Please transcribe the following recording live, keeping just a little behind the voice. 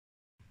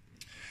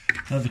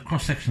The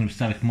cross-section of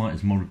stalagmite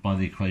is modelled by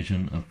the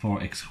equation of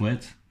 4x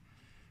squared.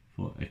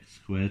 4x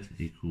squared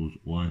equals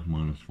y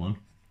minus 1 to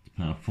the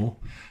power of 4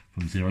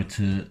 from 0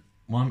 to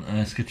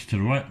 1. Sketch to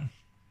the right.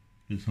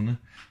 This on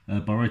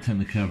there. By rotating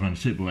the curve around a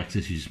suitable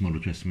axis, you just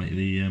model to estimate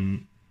the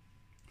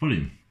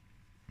volume.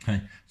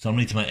 Okay, so I'll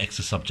need to make x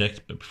a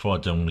subject, but before I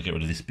do, I'm going to get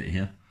rid of this bit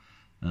here.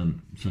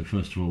 So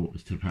first of all,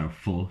 it's to the power of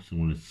 4, so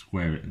I'm going to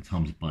square it and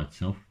times it by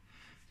itself.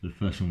 So the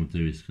first thing we'll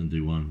do is going to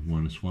do 1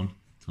 minus 1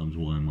 times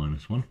y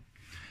minus 1.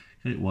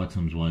 Okay, y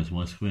times y is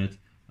y squared,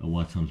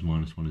 y times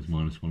minus 1 is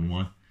minus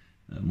 1y,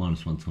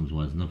 minus 1 times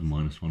y is another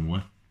minus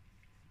 1y,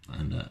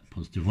 and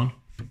positive 1,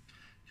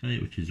 okay,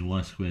 which is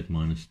y squared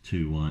minus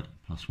 2y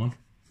plus 1.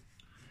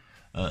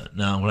 Now I'm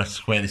going to have to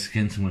square this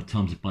again, so I'm going to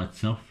times it by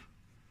itself.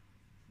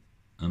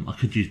 I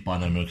could use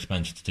binomial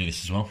expansion to do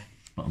this as well,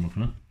 but I'm not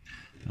going to.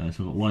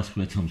 So I've got y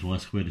squared times y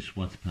squared is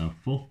y to the power of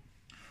 4.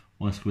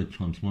 Y squared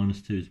times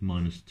minus 2 is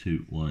minus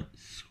 2y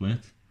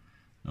squared.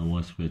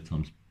 Y squared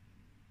times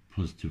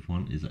positive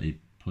 1 is a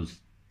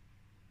positive,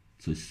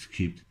 so it's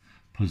cubed,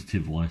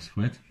 positive y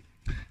squared.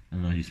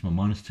 And I use my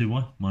minus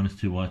 2y. Minus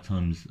 2y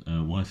times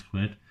y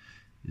squared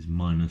is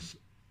minus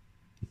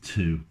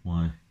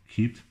 2y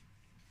cubed.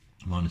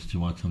 Minus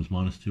 2y times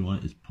minus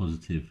 2y is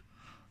positive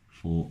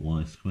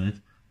 4y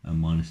squared. And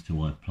minus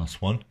 2y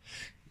plus 1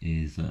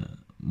 is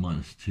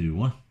minus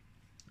 2y.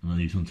 And I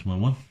use onto my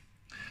 1.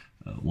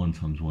 1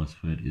 times y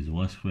squared is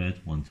y squared.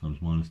 1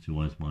 times minus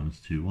 2y is minus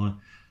 2y.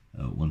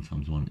 1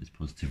 times 1 is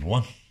positive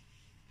 1.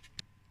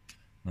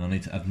 Now I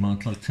need to add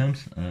multiplied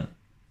terms.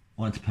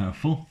 Y to the power of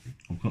 4.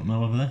 I've got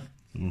no over there.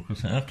 So I'm going to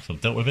cross that out because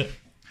I've dealt with it.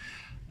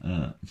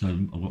 So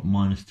I've got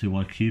minus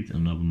 2y cubed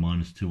and another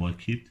minus 2y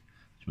cubed,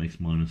 which makes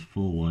minus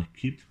 4y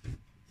cubed.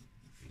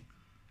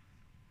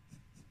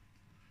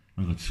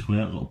 I've got to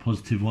square. I've got a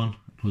positive 1, a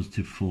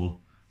positive 4,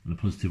 and a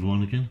positive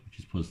 1 again, which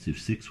is positive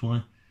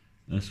 6y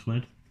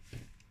squared.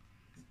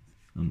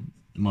 It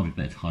might be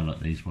better to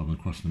highlight these rather than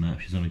crossing them out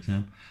if you're on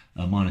exam.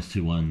 Minus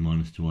 2y and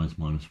minus 2y is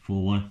minus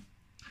 4y.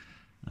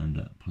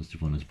 And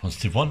positive 1 is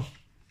positive 1.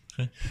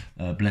 Okay.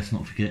 But let's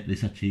not forget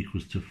this actually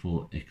equals to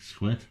 4x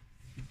squared.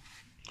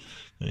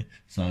 Okay.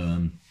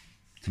 So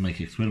to make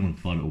x squared, I'm going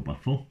to divide it all by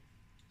 4.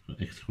 So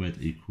x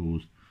squared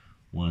equals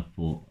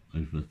y4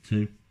 over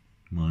 2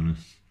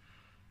 minus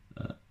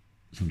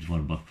sum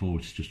divided by 4,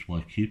 which is just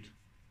y cubed,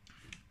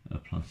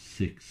 plus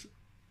 6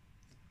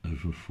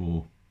 over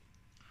 4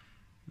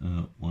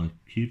 y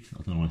cubed.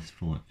 I don't know why it's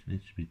 4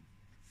 actually.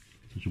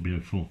 It should be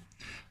over 4.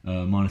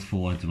 Minus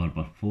 4y divided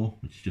by 4,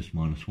 which is just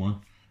minus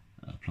 1,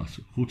 plus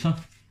a quarter.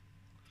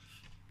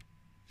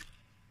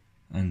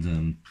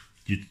 And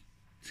to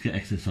get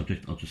x to the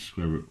subject, I'll just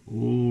square root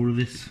all of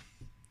this.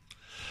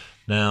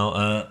 Now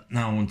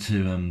I want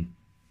to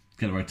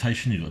get a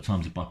rotation. You've got to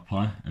times it by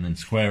pi and then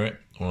square it.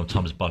 Or on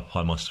times it by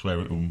pi, my square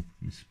root will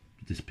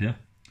disappear.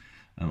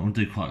 I'm going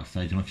to do quite a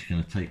stage. I'm actually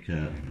going to take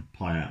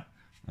pi out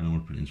and I'm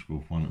going to put it in integral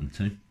of 1 and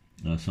 2.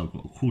 So I've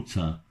got a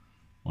quarter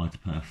y to the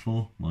power of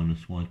 4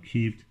 minus y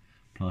cubed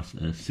plus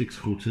 6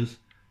 quarters.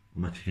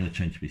 I'm actually going to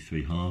change it to be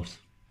 3 halves.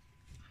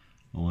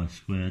 Y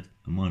squared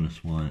and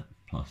minus y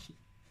plus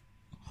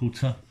a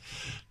quarter.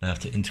 Now I have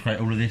to integrate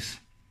all of this.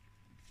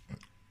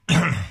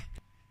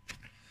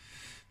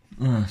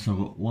 So I've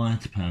got y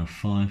to the power of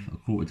 5. A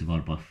quarter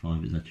divided by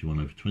 5 is actually 1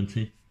 over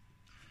 20.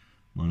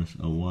 Minus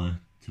a y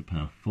to the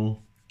power of 4,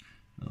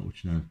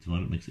 which now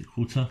divided makes it a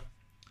quarter.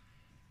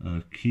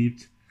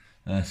 Cubed.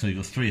 So you've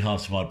got 3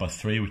 halves divided by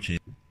 3, which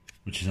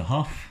is a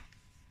half.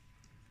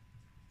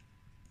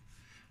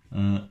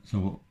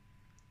 So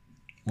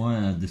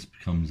y this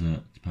becomes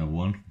to the power of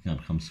 1, now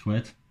becomes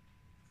squared.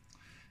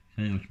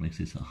 Okay, which makes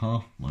this a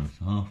half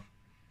minus a half,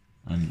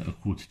 and a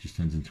quarter just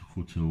turns into a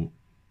quarter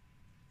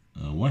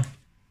y.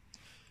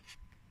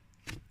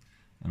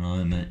 And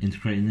I'm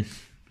integrating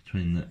this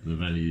between the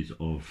values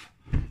of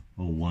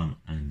 1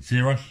 and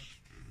 0.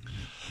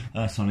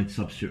 So I need to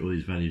substitute all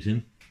these values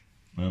in.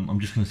 I'm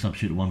just going to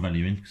substitute the one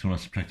value in, because when I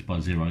subtract it by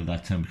 0,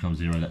 that term becomes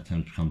 0, that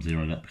term becomes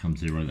 0, that becomes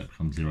 0, that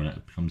becomes 0,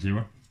 that becomes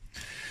 0.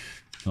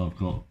 So I've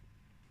got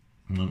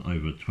 1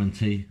 over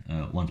 20,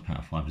 1 to the power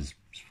of 5 is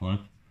 5,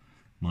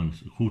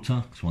 minus a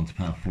quarter, because 1 to the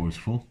power of 4 is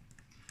 4,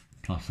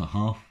 plus a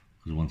half,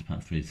 because 1 to the power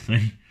of 3 is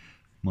 3,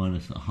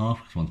 minus a half,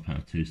 because 1 to the power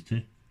of 2 is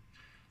 2,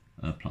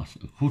 plus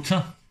a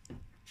quarter.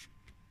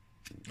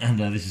 And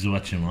this is all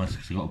actually nice,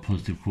 because I've got a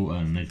positive quarter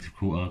and a negative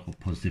quarter, I've got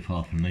positive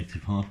half and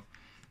negative half.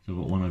 So I've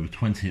got 1 over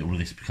 20, all of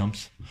this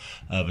becomes.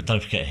 But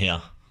don't forget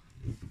here,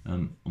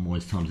 I'm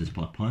always times this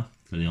by pi,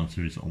 so the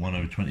answer is 1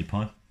 over 20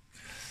 pi.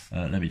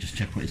 Let me just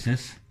check what it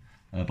says.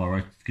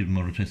 By given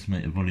model to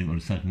estimate a volume of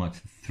the stalagmite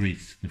to 3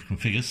 significant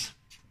figures.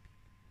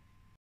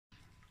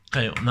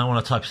 Okay, now when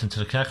I type this into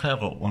the calculator,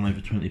 I've got 1 over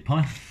 20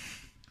 pi.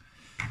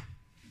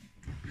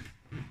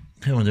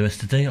 Okay, on the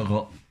rest of the D, I've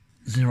got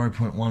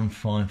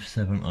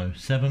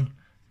 0.15707,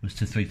 was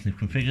to 3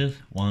 significant figures,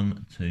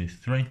 1, 2,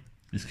 3.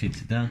 This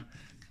keeps it down,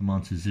 come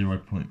on to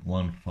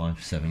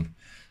 0.157.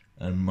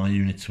 And my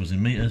units was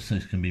in meters, so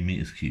it's going to be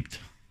meters cubed.